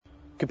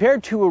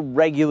Compared to a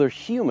regular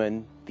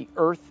human, the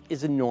Earth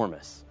is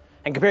enormous.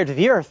 And compared to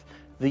the Earth,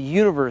 the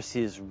universe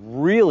is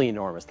really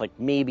enormous, like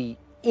maybe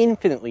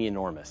infinitely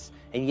enormous.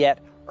 And yet,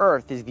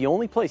 Earth is the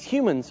only place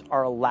humans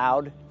are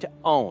allowed to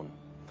own.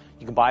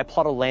 You can buy a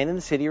plot of land in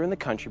the city or in the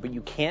country, but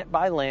you can't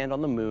buy land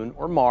on the moon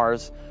or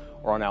Mars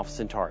or on Alpha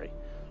Centauri.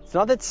 It's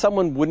not that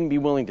someone wouldn't be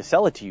willing to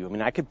sell it to you. I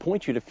mean, I could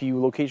point you to a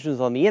few locations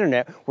on the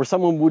internet where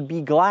someone would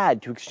be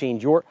glad to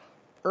exchange your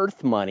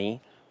Earth money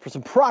for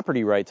some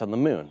property rights on the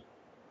moon.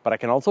 But I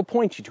can also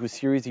point you to a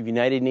series of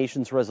United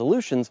Nations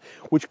resolutions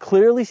which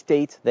clearly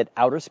states that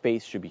outer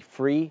space should be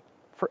free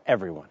for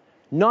everyone.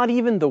 Not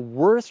even the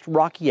worst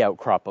rocky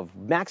outcrop of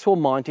Maxwell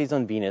Montes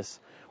on Venus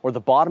or the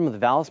bottom of the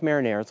Valles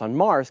Marineris on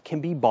Mars can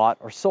be bought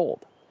or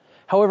sold.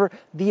 However,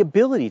 the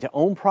ability to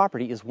own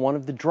property is one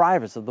of the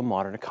drivers of the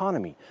modern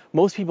economy.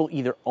 Most people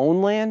either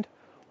own land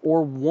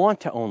or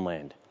want to own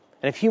land.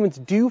 And if humans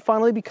do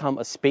finally become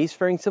a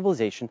spacefaring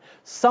civilization,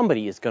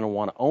 somebody is going to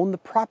want to own the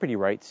property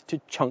rights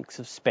to chunks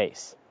of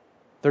space.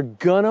 They're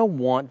going to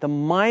want the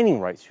mining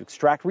rights to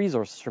extract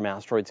resources from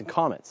asteroids and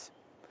comets.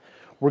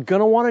 We're going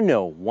to want to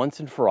know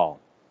once and for all,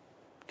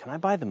 can I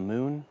buy the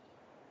moon?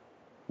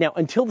 Now,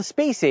 until the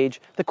space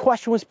age, the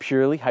question was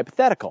purely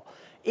hypothetical.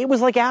 It was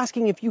like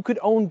asking if you could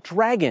own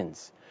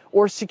dragons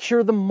or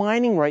secure the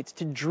mining rights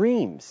to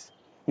dreams.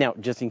 Now,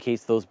 just in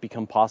case those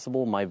become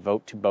possible, my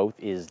vote to both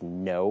is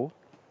no.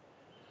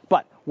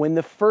 But when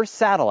the first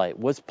satellite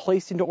was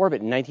placed into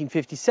orbit in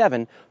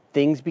 1957,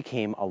 things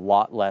became a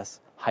lot less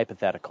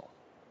hypothetical.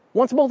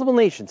 Once multiple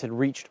nations had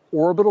reached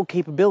orbital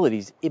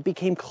capabilities, it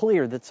became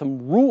clear that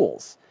some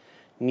rules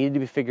needed to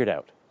be figured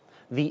out.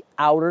 The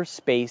Outer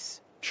Space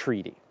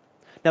Treaty.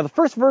 Now, the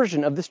first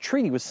version of this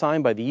treaty was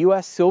signed by the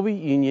US,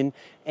 Soviet Union,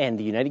 and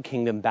the United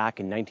Kingdom back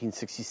in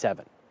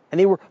 1967. And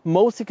they were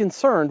mostly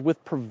concerned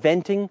with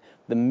preventing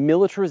the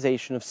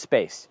militarization of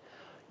space.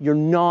 You're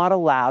not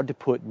allowed to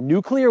put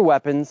nuclear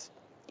weapons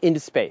into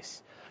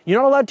space. You're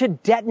not allowed to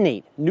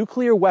detonate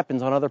nuclear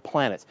weapons on other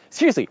planets.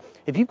 Seriously,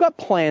 if you've got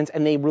plans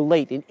and they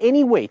relate in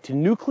any way to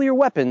nuclear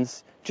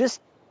weapons, just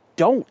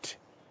don't.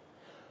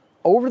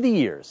 Over the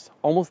years,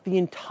 almost the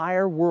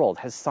entire world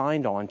has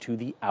signed on to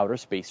the Outer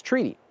Space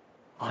Treaty.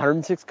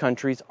 106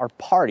 countries are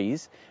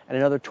parties, and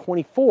another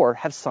 24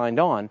 have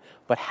signed on,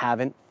 but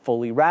haven't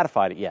fully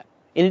ratified it yet.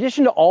 In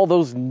addition to all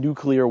those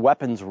nuclear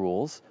weapons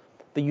rules,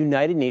 the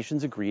United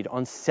Nations agreed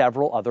on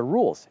several other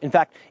rules. In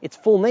fact, its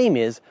full name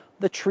is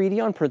the Treaty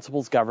on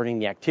Principles Governing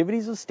the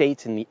Activities of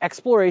States in the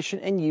Exploration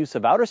and Use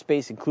of Outer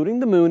Space, including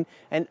the Moon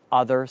and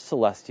other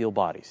celestial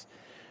bodies.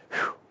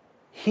 Whew.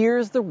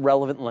 Here's the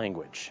relevant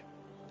language.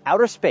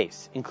 Outer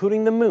space,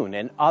 including the Moon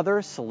and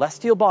other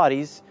celestial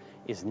bodies,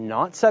 is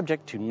not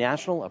subject to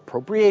national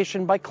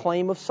appropriation by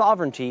claim of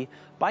sovereignty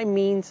by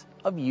means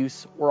of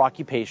use or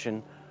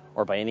occupation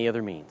or by any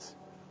other means.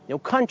 No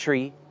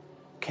country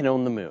can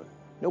own the Moon.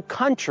 No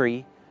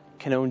country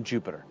can own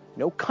Jupiter.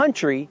 No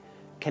country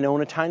can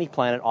own a tiny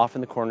planet off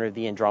in the corner of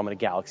the Andromeda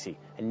Galaxy.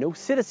 And no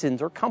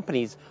citizens or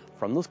companies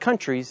from those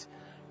countries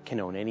can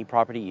own any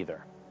property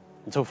either.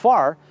 And so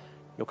far,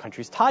 no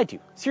country is tied to.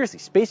 Seriously,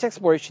 space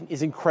exploration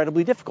is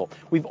incredibly difficult.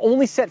 We've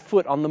only set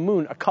foot on the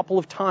Moon a couple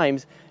of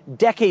times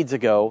decades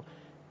ago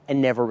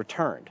and never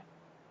returned.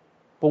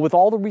 But with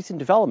all the recent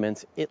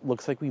developments, it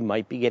looks like we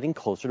might be getting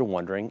closer to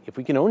wondering if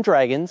we can own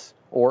dragons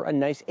or a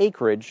nice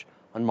acreage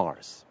on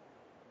Mars.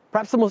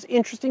 Perhaps the most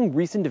interesting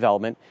recent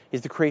development is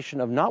the creation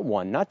of not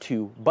one, not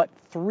two, but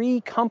 3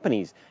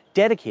 companies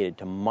dedicated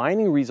to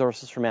mining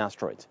resources from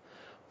asteroids: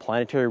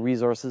 Planetary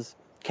Resources,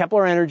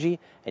 Kepler Energy,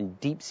 and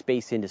Deep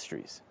Space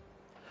Industries.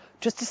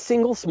 Just a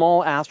single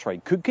small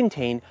asteroid could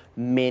contain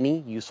many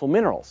useful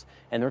minerals,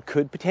 and there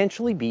could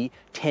potentially be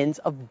tens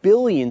of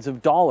billions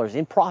of dollars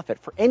in profit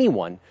for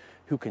anyone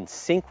who can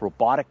sink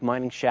robotic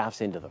mining shafts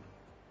into them.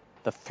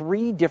 The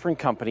 3 different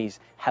companies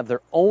have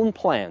their own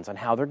plans on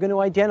how they're going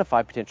to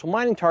identify potential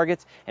mining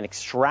targets and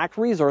extract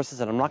resources,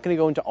 and I'm not going to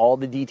go into all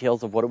the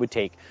details of what it would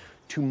take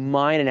to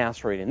mine an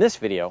asteroid in this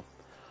video,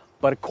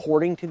 but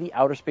according to the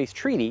Outer Space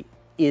Treaty,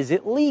 is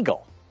it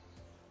legal?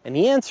 And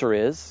the answer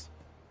is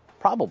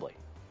probably.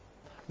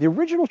 The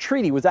original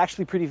treaty was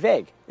actually pretty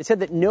vague. It said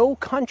that no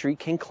country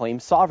can claim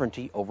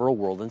sovereignty over a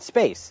world in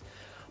space.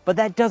 But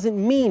that doesn't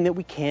mean that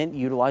we can't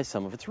utilize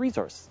some of its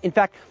resources. In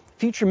fact,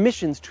 future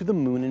missions to the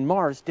Moon and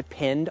Mars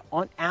depend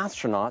on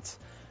astronauts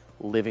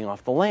living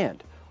off the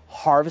land,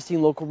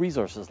 harvesting local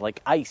resources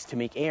like ice to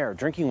make air,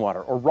 drinking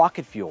water, or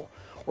rocket fuel,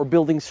 or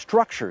building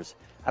structures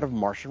out of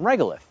Martian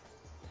regolith.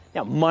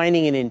 Now,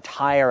 mining an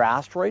entire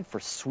asteroid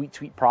for sweet,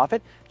 sweet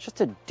profit, it's just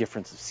a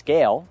difference of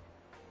scale.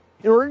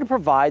 In order to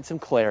provide some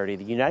clarity,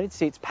 the United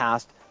States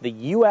passed the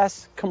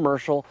U.S.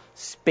 Commercial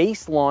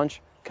Space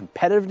Launch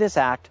Competitiveness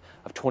Act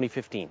of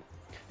 2015.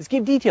 This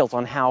gave details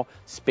on how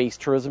space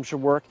tourism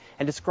should work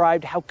and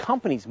described how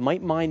companies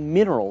might mine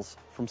minerals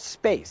from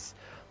space.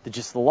 The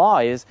gist of the law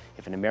is,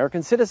 if an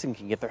American citizen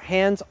can get their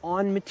hands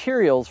on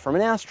materials from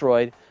an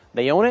asteroid,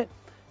 they own it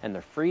and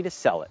they're free to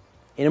sell it.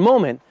 In a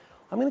moment,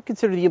 I'm going to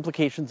consider the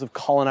implications of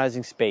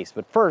colonizing space,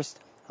 but first,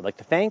 I'd like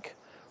to thank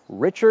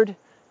Richard,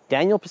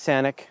 Daniel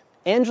Pisanek,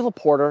 Angela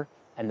Porter,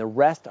 and the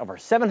rest of our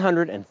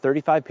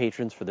 735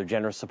 patrons for their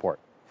generous support.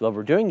 If you love what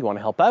we're doing, you want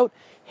to help out,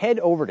 head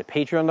over to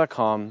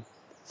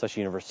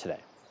patreon.com/universe today.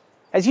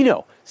 As you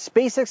know,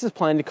 SpaceX is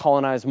planning to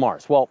colonize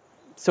Mars. Well,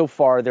 so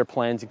far their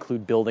plans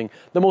include building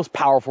the most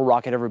powerful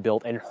rocket ever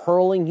built and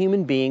hurling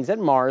human beings at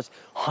Mars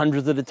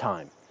hundreds at a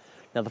time.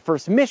 Now, the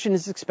first mission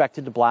is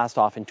expected to blast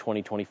off in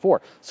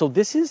 2024, so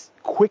this is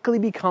quickly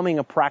becoming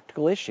a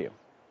practical issue.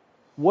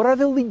 What are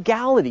the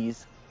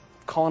legalities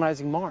of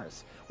colonizing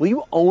Mars? Will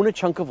you own a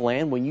chunk of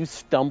land when you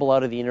stumble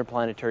out of the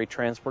interplanetary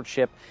transport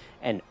ship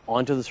and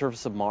onto the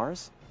surface of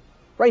Mars?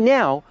 Right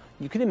now,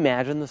 you can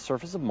imagine the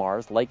surface of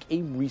Mars like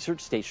a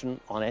research station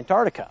on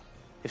Antarctica.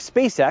 If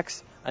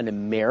SpaceX, an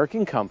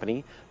American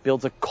company,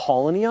 builds a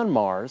colony on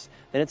Mars,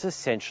 then it's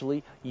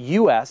essentially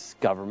U.S.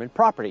 government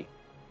property.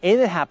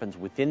 Anything that happens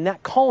within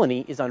that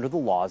colony is under the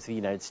laws of the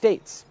United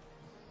States.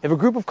 If a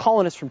group of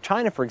colonists from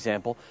China, for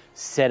example,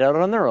 set out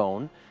on their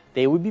own,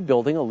 they would be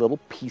building a little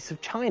piece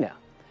of China.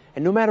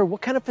 And no matter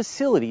what kind of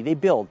facility they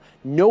build,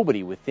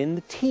 nobody within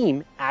the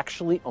team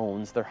actually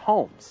owns their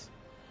homes.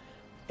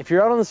 If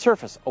you're out on the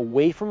surface,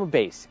 away from a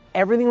base,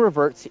 everything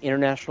reverts to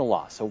international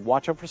law, so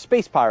watch out for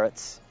space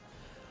pirates.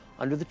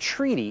 Under the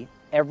treaty,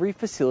 every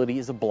facility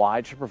is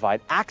obliged to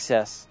provide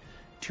access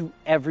to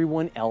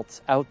everyone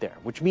else out there,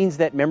 which means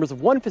that members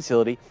of one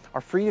facility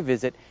are free to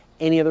visit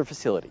any other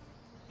facility.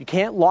 You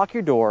can't lock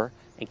your door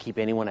and keep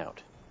anyone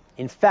out.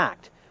 In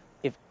fact,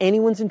 if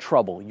anyone's in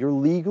trouble, you're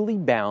legally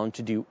bound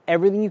to do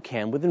everything you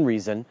can within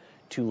reason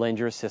to lend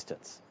your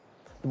assistance.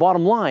 The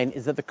bottom line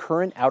is that the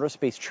current Outer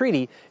Space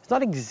Treaty is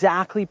not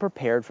exactly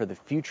prepared for the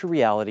future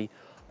reality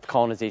of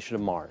colonization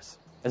of Mars.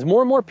 As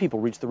more and more people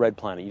reach the red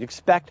planet, you'd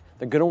expect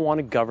they're going to want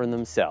to govern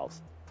themselves.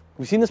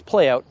 We've seen this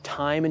play out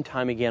time and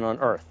time again on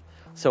Earth,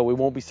 so it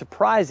won't be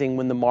surprising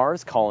when the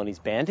Mars colonies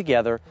band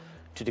together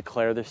to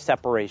declare their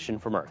separation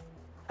from Earth.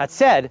 That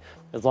said,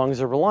 as long as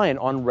they're reliant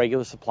on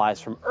regular supplies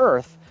from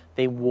Earth,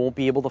 they won't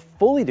be able to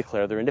fully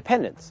declare their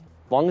independence.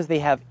 As long as they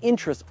have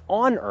interests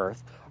on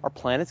Earth, our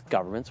planet's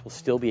governments will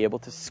still be able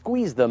to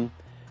squeeze them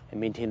and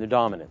maintain their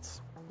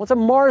dominance. Once a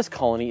Mars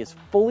colony is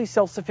fully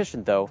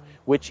self-sufficient, though,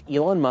 which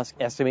Elon Musk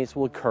estimates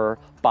will occur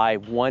by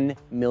 1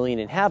 million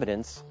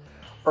inhabitants,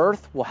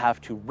 Earth will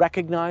have to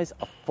recognize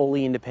a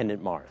fully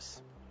independent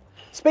Mars.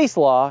 Space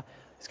law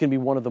is going to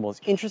be one of the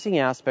most interesting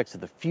aspects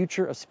of the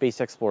future of space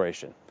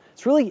exploration.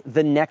 It's really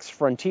the next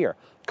frontier.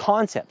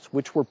 Concepts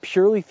which were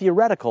purely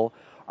theoretical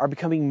are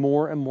becoming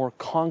more and more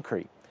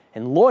concrete,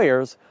 and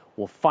lawyers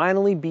will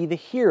finally be the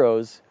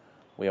heroes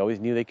we always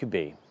knew they could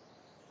be.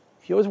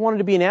 If you always wanted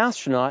to be an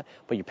astronaut,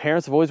 but your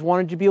parents have always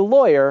wanted you to be a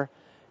lawyer,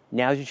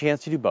 now's your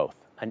chance to do both.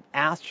 An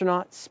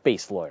astronaut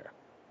space lawyer.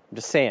 I'm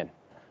just saying,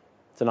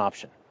 it's an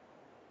option.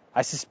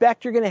 I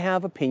suspect you're going to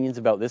have opinions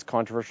about this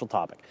controversial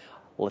topic.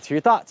 Well, let's hear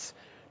your thoughts.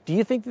 Do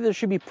you think that there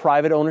should be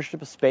private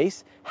ownership of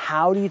space?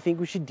 How do you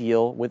think we should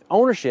deal with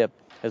ownership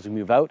as we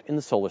move out in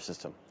the solar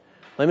system?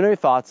 Let me know your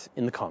thoughts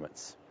in the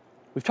comments.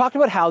 We've talked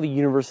about how the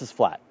universe is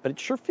flat, but it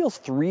sure feels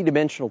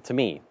three-dimensional to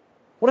me.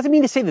 What does it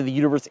mean to say that the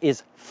universe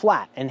is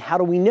flat, and how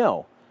do we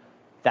know?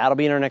 That'll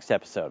be in our next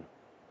episode.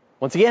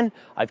 Once again,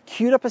 I've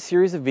queued up a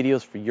series of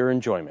videos for your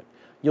enjoyment.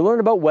 You'll learn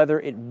about whether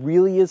it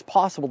really is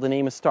possible to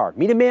name a star,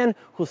 meet a man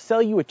who'll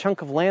sell you a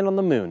chunk of land on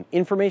the moon,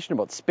 information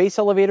about space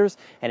elevators,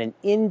 and an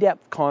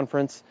in-depth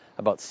conference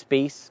about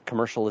space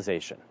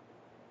commercialization.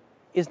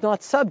 Is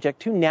not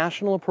subject to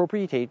national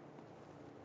appropriation